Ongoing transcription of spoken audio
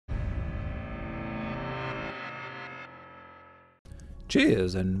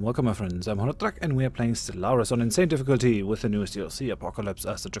Cheers and welcome my friends, I'm Horath and we are playing Stellaris on insane difficulty with the newest DLC, Apocalypse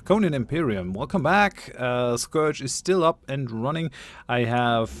as the Drakonian Imperium. Welcome back. Scourge is still up and running. I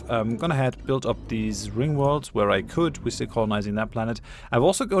have gone ahead, built up these ring worlds where I could. We're still colonizing that planet. I've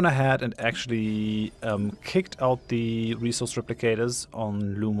also gone ahead and actually kicked out the resource replicators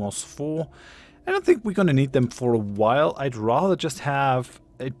on Lumos 4. I don't think we're going to need them for a while. I'd rather just have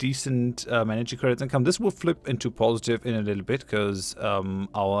a decent energy credits income. This will flip into positive in a little bit because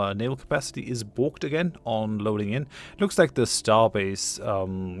our naval capacity is balked again on loading in. Looks like the starbase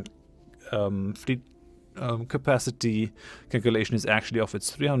fleet capacity calculation is actually off. It's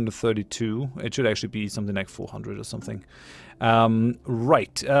 332. It should actually be something like 400 or something.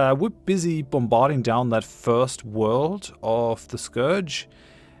 Right, we're busy bombarding down that first world of the Scourge.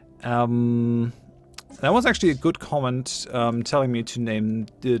 That was actually a good comment telling me to name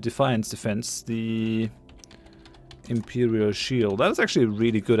the Defiance Defense the Imperial Shield. That is actually a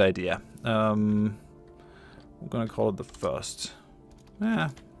really good idea. We're gonna call it the first. Yeah,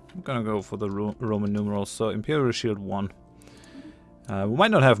 I'm gonna go for the Roman numerals. So Imperial Shield 1. We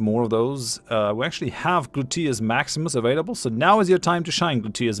might not have more of those. We actually have Gluteus Maximus available, so now is your time to shine,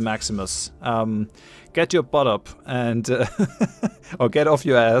 Gluteus Maximus. Get your butt up and or get off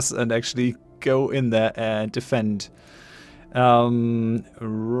your ass and actually go in there and defend.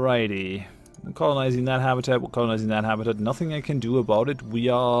 Righty. We're colonizing that habitat, we're colonizing that habitat. Nothing I can do about it. We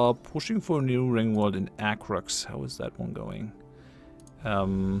are pushing for a new ring world in Acrux. How is that one going?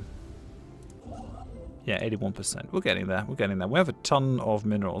 Yeah, 81%. We're getting there. We're getting there. We have a ton of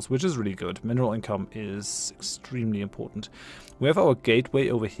minerals, which is really good. Mineral income is extremely important. We have our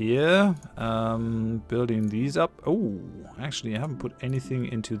gateway over here. Building these up. Oh, actually, I haven't put anything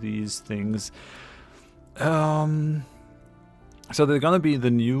into these things. So they're going to be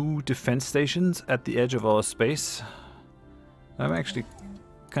the new defense stations at the edge of our space. I'm actually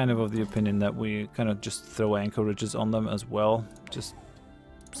kind of the opinion that we kind of just throw anchorages on them as well. Just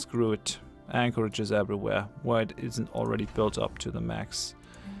screw it. Anchorages everywhere where it isn't already built up to the max.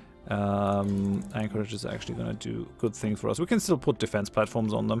 Anchorage is actually going to do a good thing for us. We can still put defense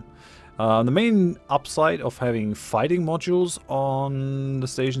platforms on them. The main upside of having fighting modules on the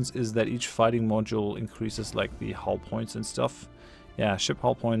stations is that each fighting module increases like the hull points and stuff. Yeah, ship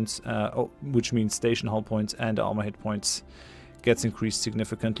hull points, which means station hull points and armor hit points gets increased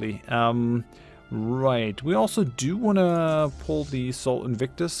significantly. Right, we also do want to pull the Sol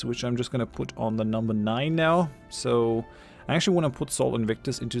Invictus, which I'm just going to put on the number 9 now. So I actually want to put Sol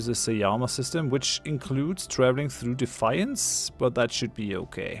Invictus into the Sayama system, which includes traveling through Defiance, but that should be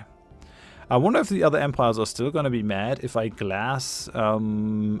okay. I wonder if the other empires are still going to be mad if I glass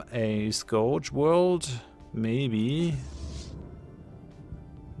a Scourge world. Maybe.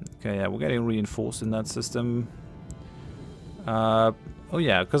 Okay, yeah, we're getting reinforced in that system. Oh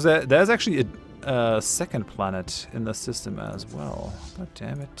yeah, because there's actually a second planet in the system as well. God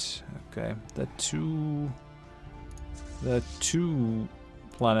damn it. Okay, there are two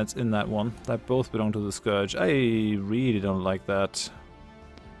planets in that one that both belong to the Scourge. I really don't like that.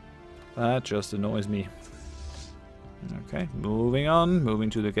 That just annoys me. Okay, moving on. Moving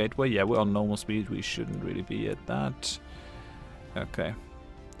to the gateway. Yeah, we're on normal speed. We shouldn't really be at that. Okay.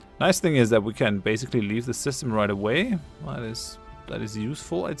 Nice thing is that we can basically leave the system right away. That is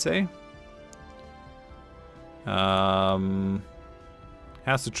useful, I'd say.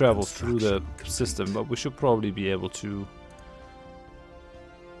 Has to travel through the system, but we should probably be able to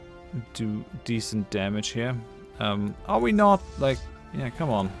do decent damage here. Are we not? Like, yeah,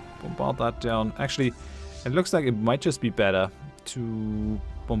 come on. Bombard that down. Actually, it looks like it might just be better to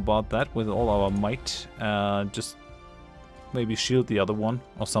bombard that with all our might. Just maybe shield the other one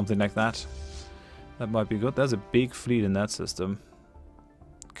or something like that. That might be good. There's a big fleet in that system.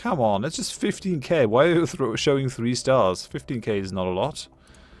 Come on, it's just 15k. Why are you showing 3 stars? 15k is not a lot.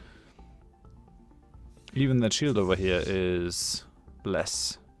 Even that shield over here is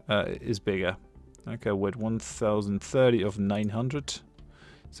less, is bigger. Okay, we're at 1030 of 900.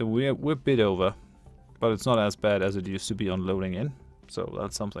 So we're a bit over, but it's not as bad as it used to be on loading in. So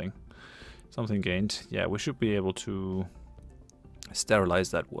that's something gained. Yeah, we should be able to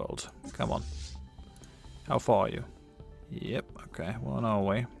sterilize that world. Come on. How far are you? Yep, okay, we're on our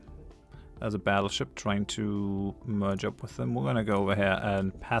way. There's a battleship trying to merge up with them. We're gonna go over here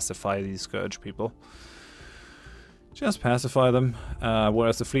and pacify these Scourge people. Just pacify them,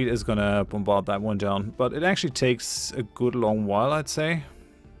 whereas the fleet is gonna bombard that one down. But it actually takes a good long while, I'd say.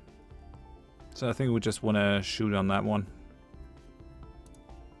 So I think we just wanna shoot on that one.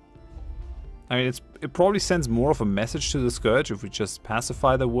 I mean, it probably sends more of a message to the Scourge if we just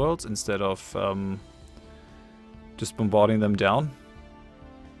pacify the worlds instead of just bombarding them down.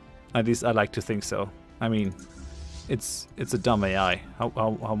 At least I like to think so. I mean, it's a dumb AI.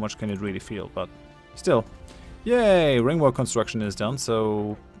 How much can it really feel? But still. Yay! Ringwork construction is done,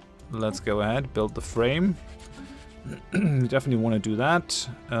 so let's go ahead, build the frame. We definitely want to do that.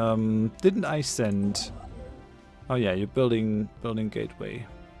 Didn't I send... Oh yeah, you're building gateway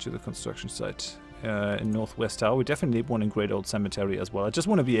to the construction site in Northwest Tower. We definitely need one in Great Old Cemetery as well. I just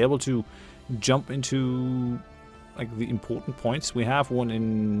want to be able to jump into like the important points. We have one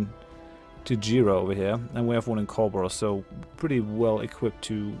in Cherryh over here, and we have one in Corboros, so pretty well equipped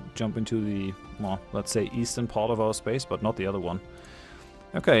to jump into the, well, let's say eastern part of our space, but not the other one.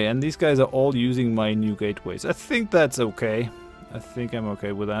 Okay, and these guys are all using my new gateways. I think that's okay. I think I'm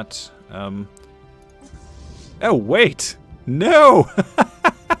okay with that. Oh, wait! No!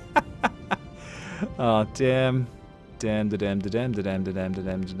 Oh, damn. Damn.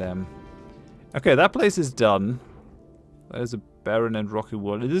 Okay, that place is done. There's a barren and rocky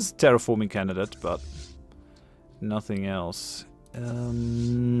world. It is a terraforming candidate, but nothing else. I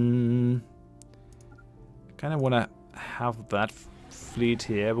kind of want to have that fleet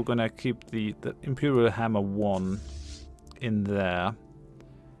here. We're gonna keep the Imperial Hammer 1 in there.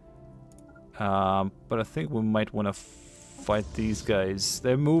 But I think we might want to fight these guys.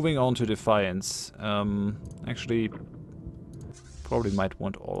 They're moving on to Defiance. Actually, probably might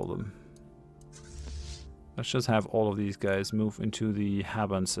want all of them. Let's just have all of these guys move into the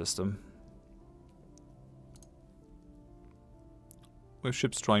Haban system. We have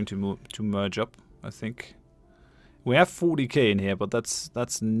ships trying to merge up, I think. We have 40k in here, but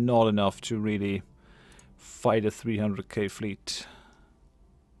that's not enough to really fight a 300k fleet.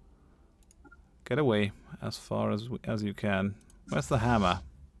 Get away as far as you can. Where's the hammer?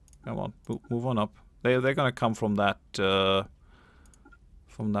 Come on, move on up. They're gonna come from that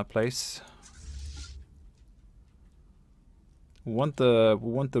place. We want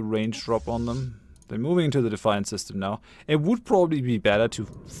the range drop on them. They're moving into the Defiance system now. It would probably be better to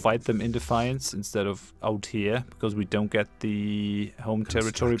fight them in Defiance instead of out here, because we don't get the home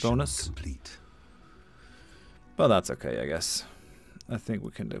territory bonus. Complete. But that's okay, I guess. I think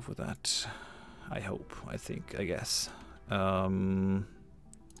we can live with that. I hope. I think. I guess. How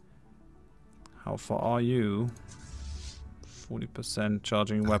far are you? 40%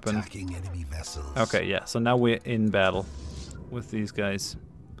 charging weapon. Attacking enemy vessels. Okay, yeah. So now we're in battle with these guys.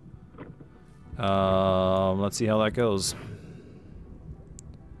 Let's see how that goes.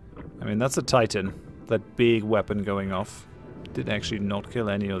 I mean, that's a Titan. That big weapon going off. Did actually not kill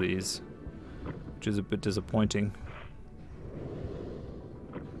any of these, which is a bit disappointing.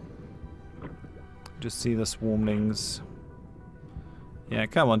 Just see the swarmlings. Yeah,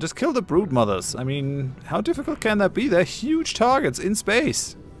 come on, just kill the brood mothers. I mean, how difficult can that be? They're huge targets in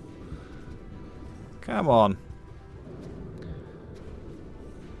space. Come on.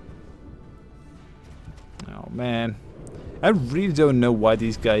 Oh man, I really don't know why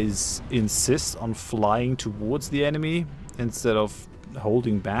these guys insist on flying towards the enemy instead of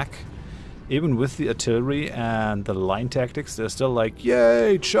holding back. Even with the artillery and the line tactics, they're still like,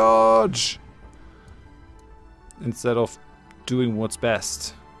 yay, charge! Instead of doing what's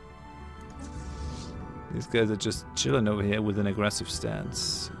best. These guys are just chilling over here with an aggressive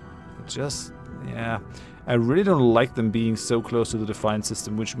stance. Just, yeah. I really don't like them being so close to the Defiance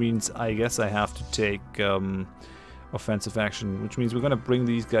system, which means I guess I have to take offensive action, which means we're gonna bring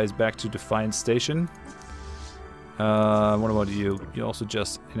these guys back to Defiance Station. What about you? You're also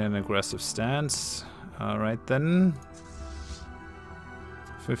just in an aggressive stance. Alright then.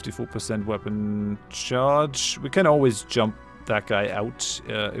 54% weapon charge. We can always jump that guy out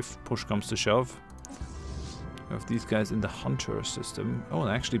if push comes to shove. We have these guys in the Hunter system. Oh,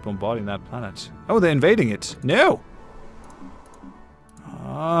 they're actually bombarding that planet. Oh, they're invading it. No!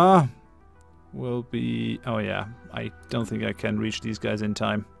 Will be... Oh yeah, I don't think I can reach these guys in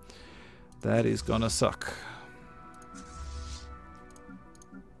time. That is gonna suck.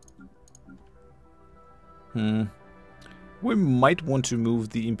 We might want to move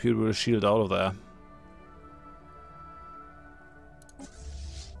the Imperial Shield out of there.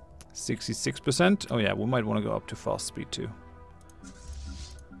 66%? Oh yeah, we might want to go up to fast speed too.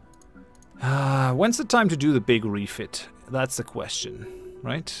 When's the time to do the big refit? That's the question,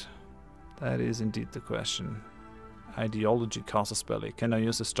 right? That is indeed the question. Ideology Casus Belli. Can I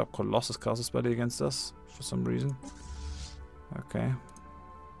use the Stop Colossus Casus Belli against us for some reason? Okay.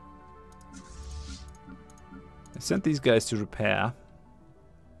 I sent these guys to repair,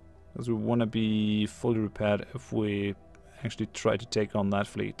 because we want to be fully repaired if we actually try to take on that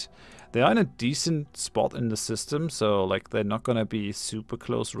fleet. They are in a decent spot in the system, so like they're not going to be super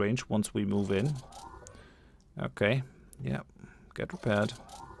close range once we move in. Okay, yeah, get repaired.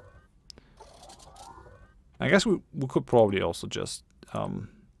 I guess we could probably also just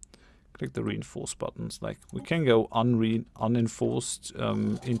click the reinforce buttons. Like, we can go unenforced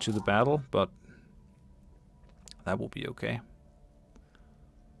into the battle, but that will be okay.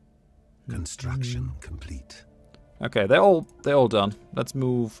 Construction complete. Okay, they're all done. Let's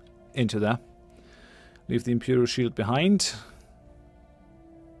move into there. Leave the Imperial shield behind.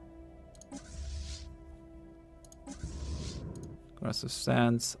 Aggressive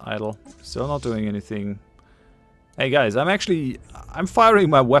stance, idle. Still not doing anything. Hey guys, I'm firing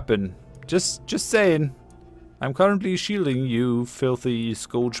my weapon. Just saying. I'm currently shielding you filthy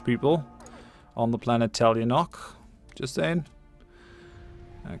scourge people on the planet Talianok. Just saying.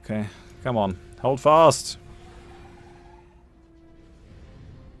 Okay, come on. Hold fast.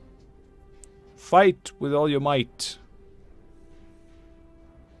 Fight with all your might.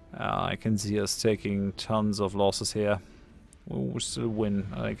 I can see us taking tons of losses here. We'll still win.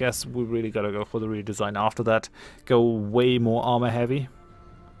 I guess we really gotta go for the redesign after that. Go way more armor heavy.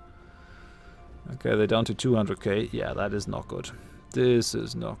 Okay, they're down to 200k. Yeah, that is not good. This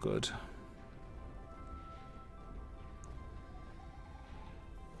is not good.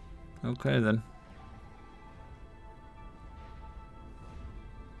 Okay then.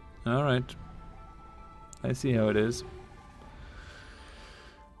 Alright. I see how it is.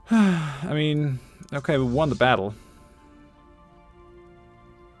 I mean, okay, we won the battle.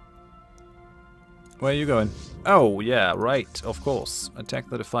 Where are you going? Oh, yeah, right, of course.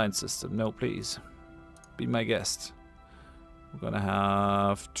 Attack the Defiance system. No, please. Be my guest. We're gonna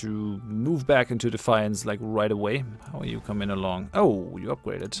have to move back into Defiance, like, right away. How are you coming along? Oh, you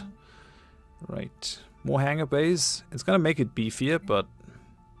upgraded. Right. More hangar bays. It's gonna make it beefier, but...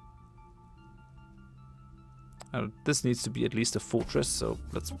 this needs to be at least a fortress, so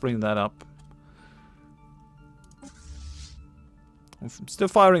let's bring that up. I'm still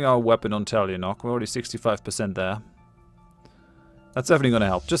firing our weapon on Talianok. We're already 65% there. That's definitely going to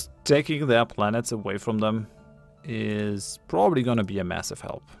help. Just taking their planets away from them is probably going to be a massive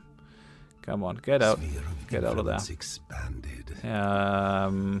help. Come on, get out. Get out of there.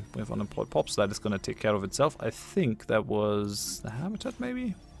 We have unemployed pops. That is going to take care of itself. I think that was the habitat,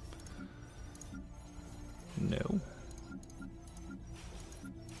 maybe? No.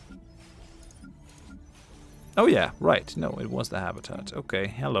 Oh yeah, right. No, it was the habitat. Okay,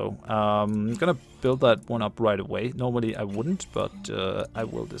 hello. I'm gonna build that one up right away. Normally I wouldn't, but I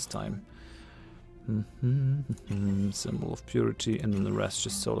will this time. Symbol of purity, and then the rest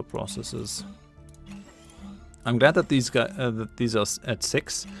just solar processes. I'm glad that these are at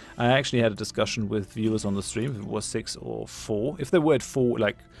 6. I actually had a discussion with viewers on the stream if it was 6 or 4. If they were at 4,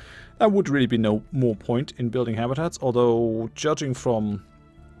 like, there would really be no more point in building habitats. Although, judging from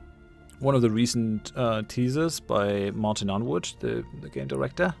one of the recent teasers by Martin Unwood, the game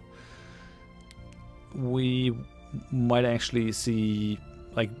director, we might actually see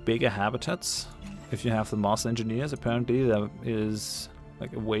like bigger habitats if you have the Master Engineers. Apparently there is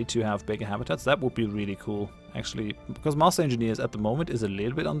like a way to have bigger habitats. That would be really cool, actually, because Master Engineers at the moment is a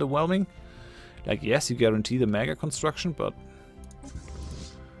little bit underwhelming. Like, yes, you guarantee the mega construction, but...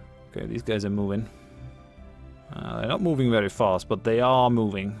 Okay, these guys are moving. They're not moving very fast, but they are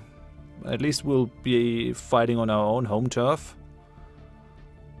moving. At least we'll be fighting on our own home turf.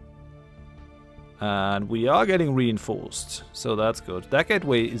 And we are getting reinforced, so that's good. That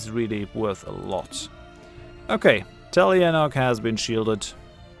gateway is really worth a lot. Okay, Talianok has been shielded.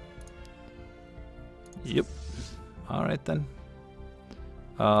 Yep. Alright then.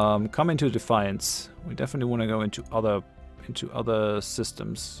 Come into Defiance. We definitely want to go into other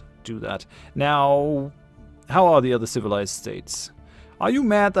systems. Do that. Now, how are the other civilized states? Are you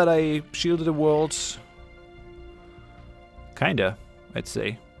mad that I shielded a world? Kinda, I'd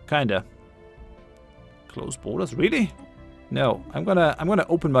say. Kinda. Close borders? Really? No, I'm gonna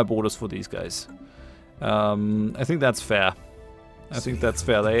open my borders for these guys. I think that's fair. I think that's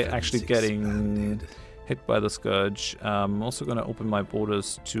fair. They're actually getting hit by the Scourge. I'm also gonna open my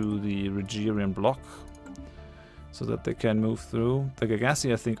borders to the Regerian block so that they can move through. The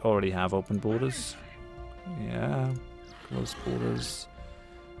Gagassi, I think, already have open borders. Yeah, close borders.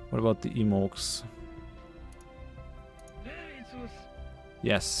 What about the Emorks?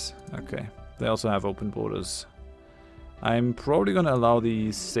 Yes, okay. They also have open borders. I'm probably gonna allow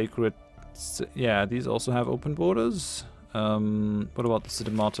the sacred... Yeah, these also have open borders. What about the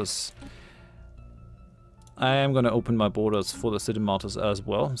Sidematus? I am gonna open my borders for the Sidematus as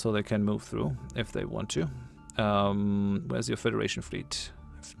well, so they can move through if they want to. Where's your Federation fleet?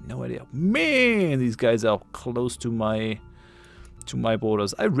 I have no idea. Man, these guys are close to my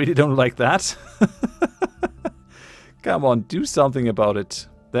borders. I really don't like that. Come on, do something about it.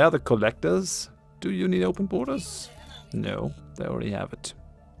 They are the collectors. Do you need open borders? No, they already have it.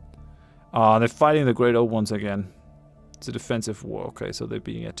 Ah, they're fighting the Great Old Ones again. It's a defensive war. Okay, so they're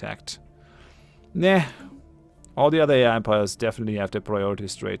being attacked. Nah. All the other AI empires definitely have their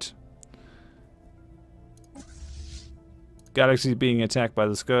priorities straight. Galaxy being attacked by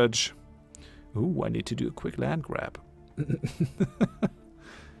the Scourge. Ooh, I need to do a quick land grab.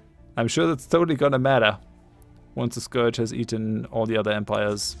 I'm sure that's totally gonna matter once the Scourge has eaten all the other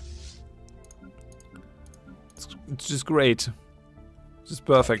empires. It's just great. It's just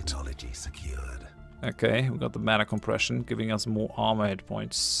perfect. Technology secured. Okay, we got the mana compression, giving us more armor hit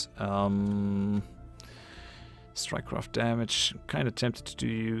points. Strikecraft damage. Kind of tempted to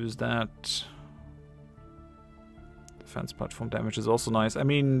use that. Defense platform damage is also nice. I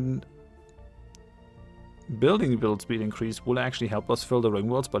mean, building build speed increase will actually help us fill the ring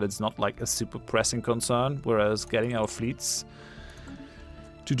worlds, but it's not like a super pressing concern. Whereas getting our fleets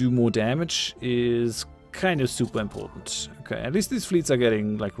to do more damage is kind of super important. Okay, at least these fleets are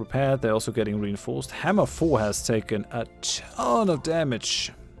getting like repaired. They're also getting reinforced. Hammer 4 has taken a ton of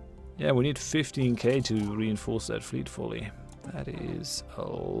damage. Yeah, we need 15k to reinforce that fleet fully. That is a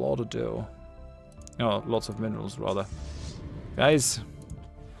lot of dough. Oh, lots of minerals rather. Guys,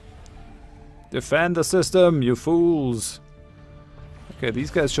 defend the system, you fools. Okay,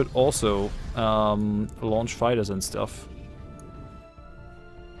 these guys should also launch fighters and stuff.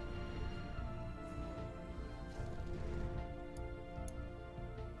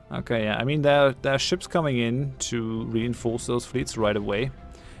 Okay, yeah, I mean there are ships coming in to reinforce those fleets right away.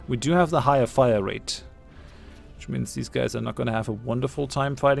 We do have the higher fire rate, which means these guys are not going to have a wonderful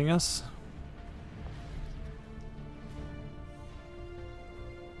time fighting us.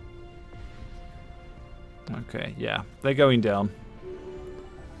 Okay, yeah, they're going down.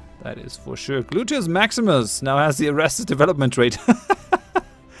 That is for sure. Gluteus Maximus now has the Arrested Development Rate.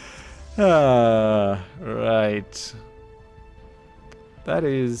 Right. That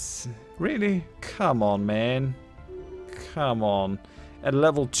is... Really? Come on, man. Come on. At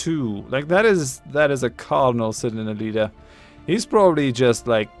level 2. Like, that is a cardinal sitting in a leader. He's probably just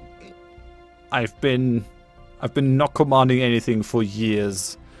like... I've been not commanding anything for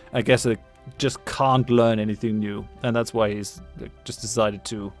years. I guess I just can't learn anything new. And that's why he's like, just decided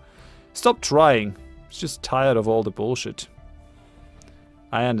to stop trying. He's just tired of all the bullshit.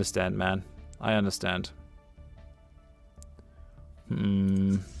 I understand, man. I understand.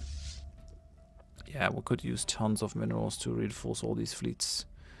 Yeah, we could use tons of minerals to reinforce all these fleets.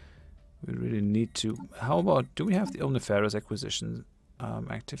 We really need to. How about, do we have the Omniferous acquisition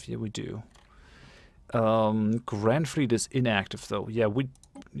active? Yeah, we do. Grand Fleet is inactive though. Yeah, we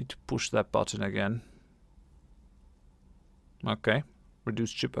need to push that button again. Okay.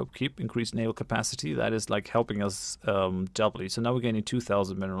 Reduce ship upkeep, increase naval capacity. That is like helping us doubly. So now we're getting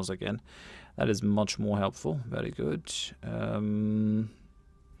 2,000 minerals again. That is much more helpful. Very good.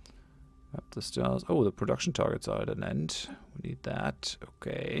 Up the stars. Oh, the production targets are at an end. We need that.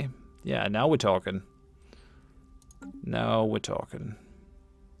 Okay. Yeah, now we're talking. Now we're talking.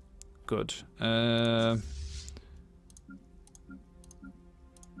 Good.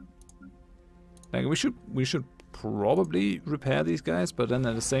 Like we should probably repair these guys, but then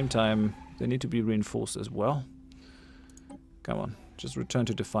at the same time they need to be reinforced as well. Come on, just return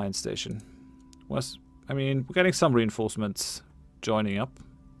to Defiance Station. I mean, we're getting some reinforcements joining up.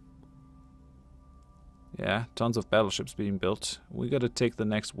 Yeah, tons of battleships being built. We gotta take the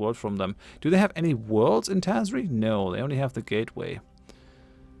next world from them. Do they have any worlds in Tazri? No, they only have the gateway.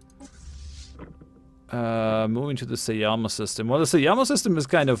 Moving to the Sayama system. Well, the Sayama system is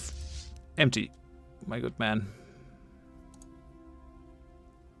kind of empty, my good man.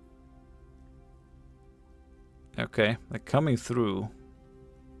 Okay, they're coming through.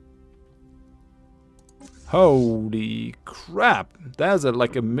 Holy crap! There's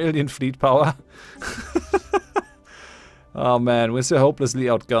like a million fleet power. Oh man, we're so hopelessly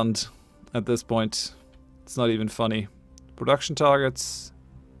outgunned at this point. It's not even funny. Production targets.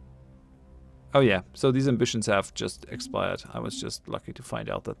 Oh yeah, so these ambitions have just expired. I was just lucky to find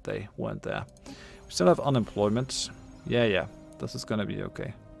out that they weren't there. We still have unemployment. Yeah, this is gonna be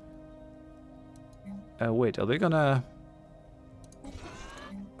okay. Wait, are they gonna...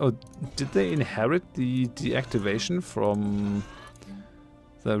 Oh, did they inherit the deactivation from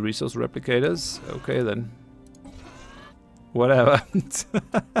the resource replicators? Okay then. Whatever.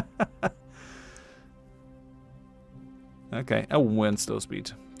 Okay, oh, we're in slow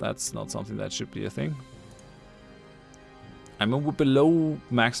speed. That's not something that should be a thing. I mean, we're below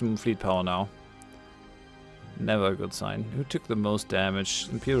maximum fleet power now. Never a good sign. Who took the most damage?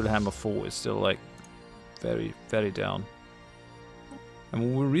 Imperial Hammer 4 is still like very, very down.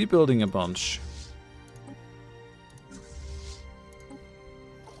 And we're rebuilding a bunch.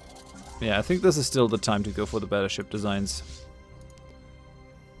 Yeah, I think this is still the time to go for the battleship designs.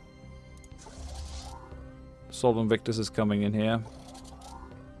 Assault Invictus is coming in here.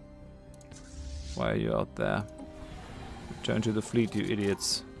 Why are you out there? Return to the fleet, you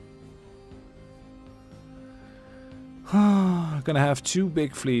idiots. Gonna have 2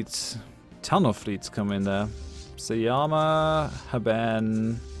 big fleets. Ton of fleets come in there. Sayama,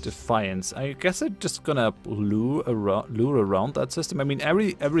 Haban, Defiance. I guess I'm just gonna lure around that system. I mean,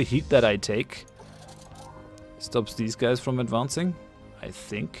 every heat that I take stops these guys from advancing, I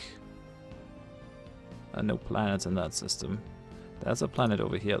think. No planets in that system. There's a planet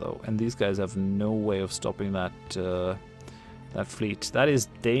over here though, and these guys have no way of stopping that that fleet. That is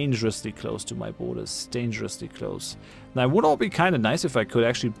dangerously close to my borders. Dangerously close. Now, it would all be kind of nice if I could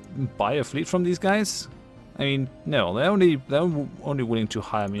actually buy a fleet from these guys. I mean, no, they're only willing to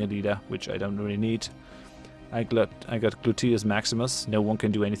hire me a leader, which I don't really need. I got Gluteus Maximus. No one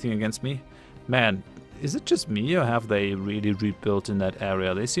can do anything against me. Man, is it just me, or have they really rebuilt in that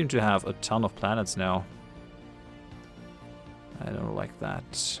area? They seem to have a ton of planets now. I don't like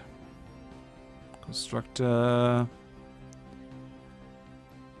that. Constructor.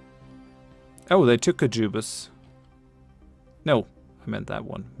 Oh, they took Kajubus. No, I meant that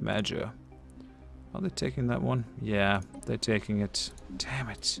one. Major. Are they taking that one? Yeah, they're taking it. Damn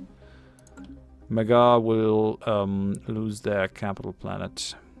it. Mega will lose their capital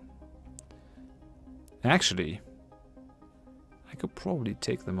planet. Actually, I could probably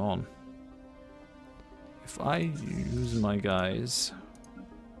take them on. If I use my guys...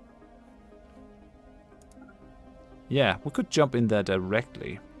 Yeah, we could jump in there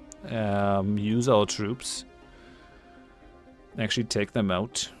directly. Use our troops. Actually take them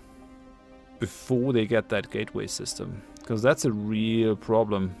out before they get that gateway system. Because that's a real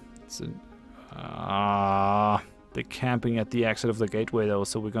problem. It's they're camping at the exit of the gateway though,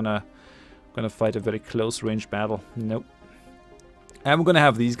 so we're gonna fight a very close range battle. Nope. And we're gonna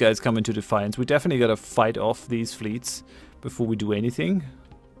have these guys come into Defiance. We definitely gotta fight off these fleets before we do anything.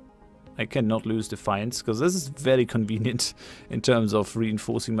 I cannot lose Defiance, because this is very convenient in terms of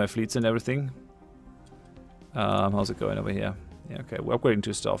reinforcing my fleets and everything. How's it going over here? Yeah, okay, we're upgrading to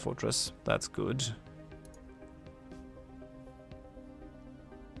a Star Fortress. That's good.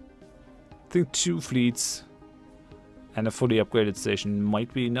 I think 2 fleets and a fully upgraded station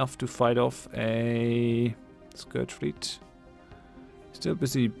might be enough to fight off a Scourge fleet. Still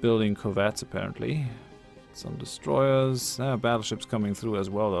busy building corvettes, apparently. Some destroyers. Battleships coming through as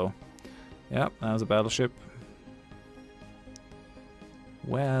well, though. Yep, there's a battleship.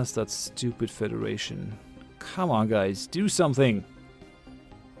 Where's that stupid Federation? Come on, guys, do something.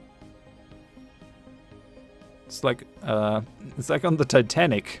 It's like on the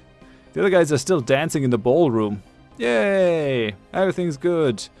Titanic. The other guys are still dancing in the ballroom. Yay! Everything's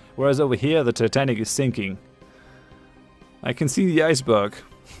good. Whereas over here, the Titanic is sinking. I can see the iceberg.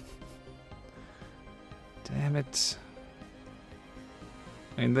 Damn it.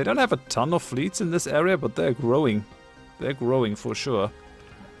 I mean, they don't have a ton of fleets in this area, but they're growing. They're growing for sure.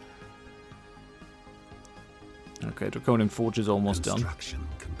 Okay, Draconian Forge is almost done.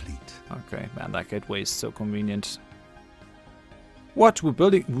 Complete. Okay, man, that gateway is so convenient. What?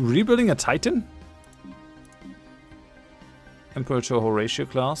 We're rebuilding a Titan? Imperator Horatio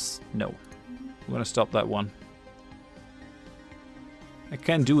class? No. We're gonna stop that one. I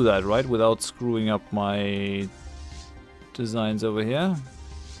can do that, right? Without screwing up my designs over here.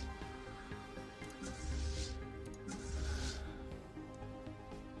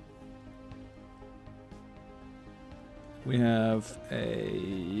 We have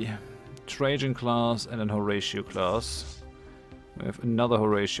a Trajan class and an Horatio class. We have another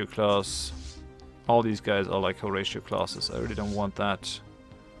Horatio class. All these guys are like Horatio classes. I really don't want that.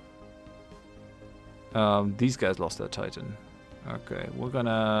 These guys lost their Titan. Okay, we're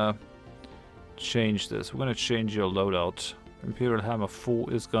gonna change this. We're gonna change your loadout. Imperial Hammer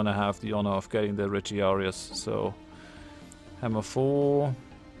 4 is gonna have the honor of getting the Retiarius. So, Hammer 4,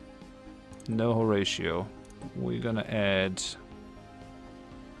 no Horatio. We're gonna add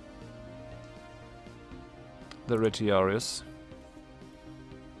the Retiarius.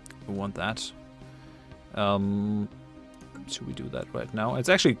 We want that. Should we do that right now? It's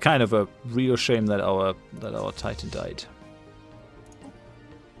actually kind of a real shame that our Titan died.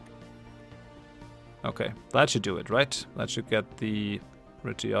 Okay, that should do it, right? That should get the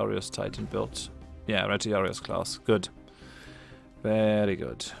Retiarius Titan built. Yeah, Retiarius class. Good. Very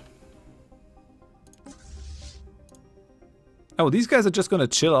good. Oh, these guys are just gonna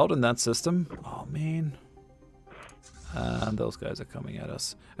chill out in that system? Oh, man. And those guys are coming at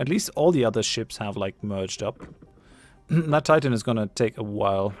us. At least all the other ships have, like, merged up. that Titan is gonna take a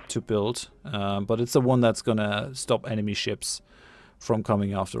while to build, but it's the one that's gonna stop enemy ships from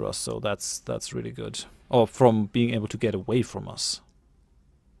coming after us, so that's really good. Or from being able to get away from us.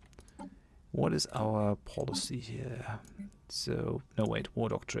 What is our policy here? So, no wait, war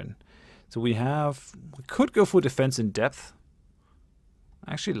doctrine. So we could go for defense in depth.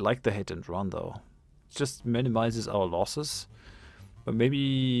 I actually like the hit and run though. It just minimizes our losses. But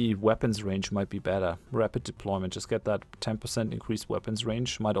maybe weapons range might be better. Rapid deployment, just get that 10% increased weapons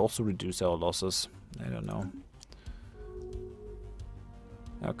range. Might also reduce our losses. I don't know.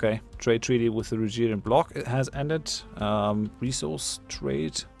 Okay, trade treaty with the Rugerian bloc it has ended. Resource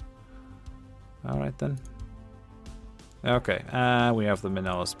trade. Alright then. Okay, and we have them in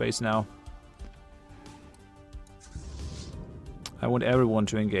our space now. I want everyone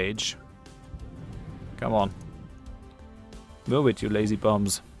to engage. Come on. Move it, you lazy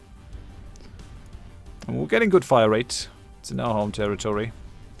bums. And we're getting good fire rate. It's in our home territory.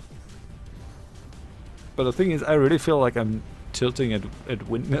 But the thing is, I really feel like I'm tilting at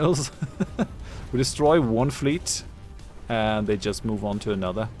windmills. We destroy one fleet, and they just move on to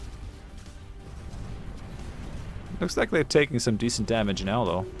another. Looks like they're taking some decent damage now,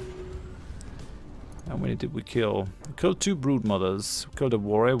 though. How many did we kill? We killed 2 brood mothers. We killed a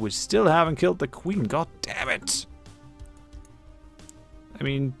warrior. We still haven't killed the queen. God damn it! I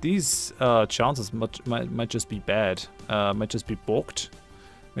mean, these chances might just be bad. Might just be balked.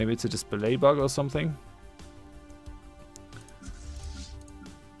 Maybe it's a display bug or something.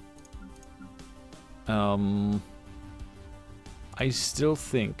 I still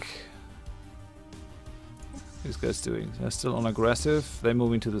think... What are these guys doing? They're still on aggressive. They're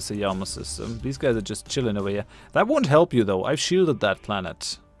moving to the Sayama system. These guys are just chilling over here. That won't help you though. I've shielded that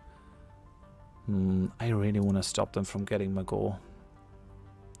planet. I really want to stop them from getting Magor.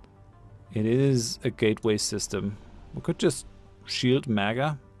 It is a gateway system. We could just shield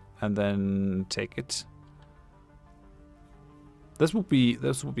Maga and then take it. This would be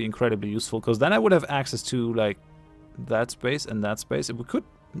incredibly useful, because then I would have access to like that space and that space, and we could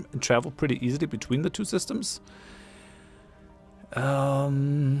travel pretty easily between the two systems.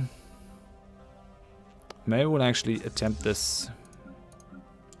 Maybe we'll actually attempt this,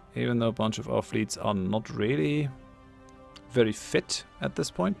 even though a bunch of our fleets are not really very fit at this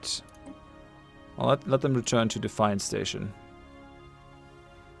point. I'll let them return to Defiance Station.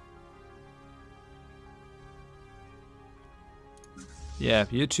 Yeah,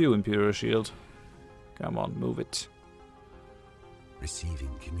 you too, Imperial Shield. Come on, move it. Receiving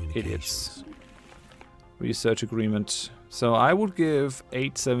communications. Idiots. Research agreement. So I would give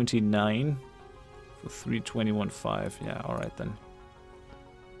 879 for 321.5. Yeah, alright then.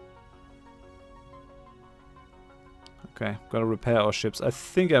 Okay, gotta repair our ships. I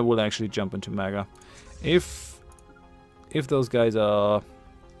think I will actually jump into Maga. If those guys are...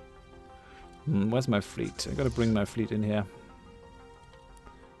 where's my fleet? I gotta bring my fleet in here.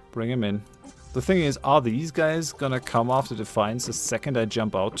 Bring him in. The thing is, are these guys gonna come after Defiance the second I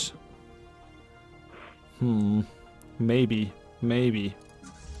jump out? Maybe. Maybe.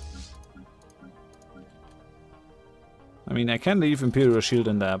 I mean, I can leave Imperial Shield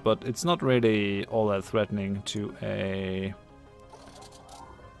in there, but it's not really all that threatening to a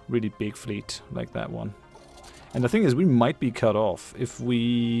really big fleet like that one. And the thing is, we might be cut off if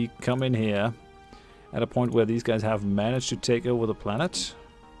we come in here at a point where these guys have managed to take over the planet.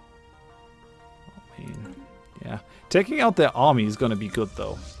 I mean, yeah. Taking out their army is gonna be good,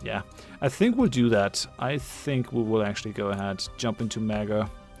 though. Yeah. I think we'll do that. I think we will actually go ahead, jump into Maga.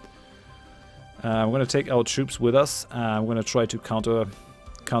 I'm gonna take our troops with us. I'm gonna try to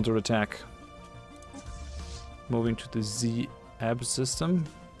counterattack. Moving to the Z-Ab system.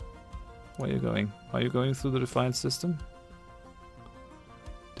 Where are you going? Are you going through the Defiance system?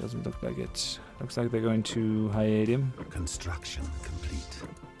 Doesn't look like it. Looks like they're going to Hyadium. Construction complete.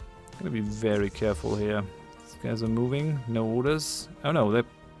 Gotta be very careful here. These guys are moving. No orders. Oh no, they're...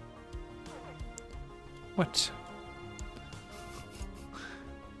 What?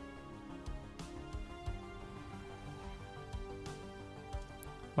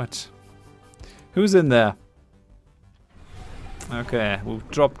 What? Who's in there? Okay, we've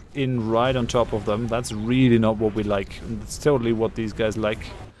dropped in right on top of them. That's really not what we like. It's totally what these guys like.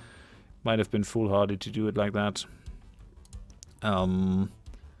 Might have been foolhardy to do it like that. I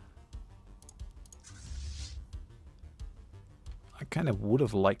kind of would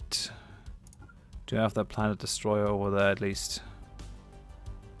have liked to have that planet destroyer over there at least.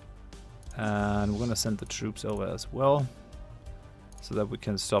 And we're gonna send the troops over as well, so that we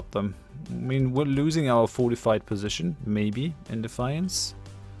can stop them. I mean, we're losing our fortified position, maybe, in Defiance.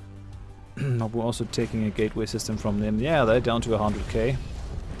 We're also taking a gateway system from them. Yeah, they're down to 100k.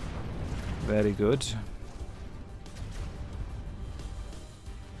 Very good.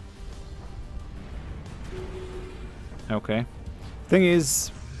 Okay. Thing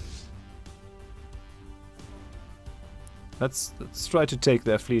is, let's try to take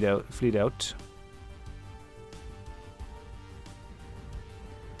their fleet out.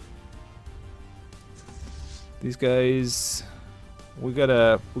 These guys, we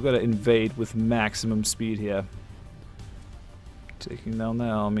gotta invade with maximum speed here. Taking down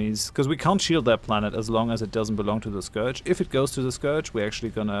their armies, because we can't shield that planet as long as it doesn't belong to the Scourge. If it goes to the Scourge, we're actually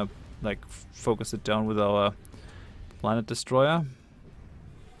gonna like focus it down with our planet destroyer.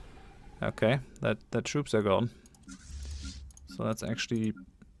 Okay, that troops are gone. So let's actually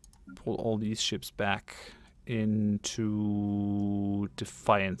pull all these ships back into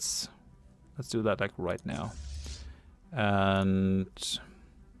Defiance. Let's do that like right now. And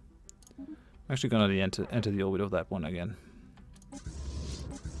I'm actually gonna enter the orbit of that one again.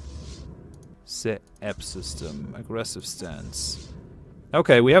 Set app system, aggressive stance.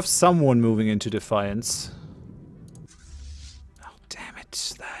 Okay, we have someone moving into Defiance. Oh damn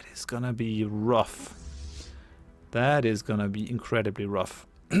it, that is gonna be rough. That is gonna be incredibly rough.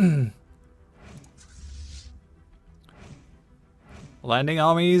 Landing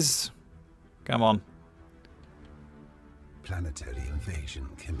armies, come on. Planetary invasion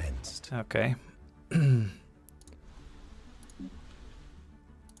commenced. Okay.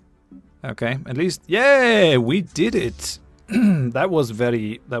 Okay, at least, yeah, we did it. that was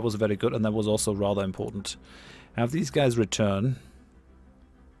very good, and that was also rather important. Have these guys return.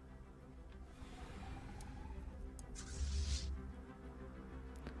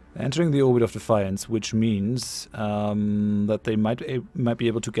 Entering the orbit of Defiance, which means that they might be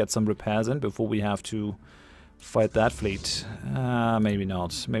able to get some repairs in before we have to fight that fleet. Maybe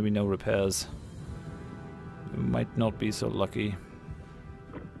not. Maybe no repairs. We might not be so lucky.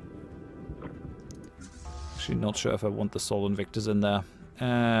 Actually, not sure if I want the Sol Invictus in there.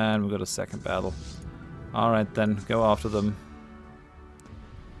 And we got a second battle. Alright then, go after them.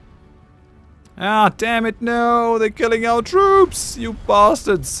 Ah, damn it, no! They're killing our troops! You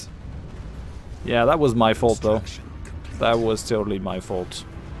bastards! Yeah, that was my fault though. That was totally my fault.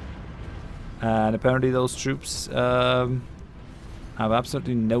 And apparently those troops have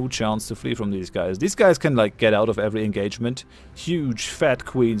absolutely no chance to flee from these guys. These guys can like get out of every engagement. Huge fat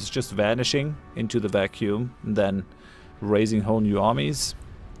queens just vanishing into the vacuum and then raising whole new armies.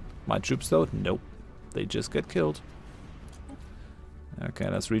 My troops though, nope. They just get killed. Okay,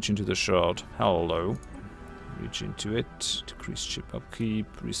 let's reach into the shard. Hello. Reach into it. Decreased ship upkeep,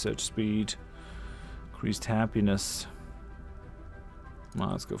 research speed, increased happiness. Well,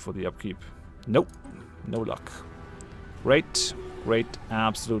 let's go for the upkeep. Nope. No luck. Great. Great.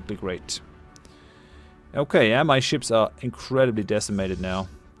 Absolutely great. Okay, yeah, my ships are incredibly decimated now.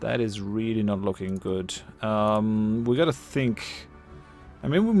 That is really not looking good. We gotta think. I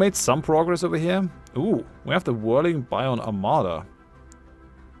mean, we made some progress over here. Ooh, we have the Whirling Bion Armada.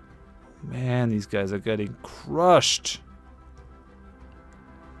 Man, these guys are getting crushed.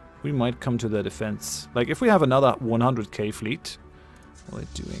 We might come to their defense. Like, if we have another 100k fleet... What are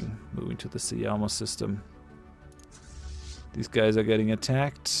they doing? Moving to the sea armor system. These guys are getting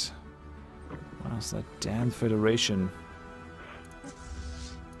attacked. What's that damn Federation?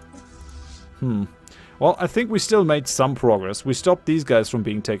 Well, I think we still made some progress. We stopped these guys from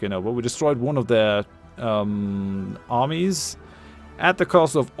being taken over. We destroyed one of their armies at the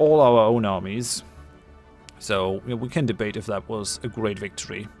cost of all our own armies. So, we can debate if that was a great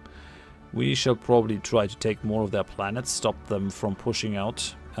victory. We shall probably try to take more of their planets, stop them from pushing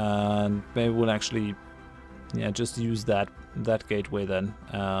out, and maybe we'll actually, yeah, just use that gateway then,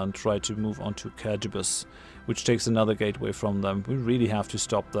 and try to move on to Kerjibus, which takes another gateway from them. We really have to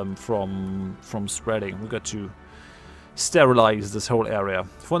stop them from spreading. We've got to sterilize this whole area.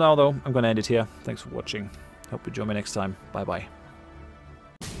 For now, though, I'm going to end it here. Thanks for watching. Hope you join me next time. Bye-bye.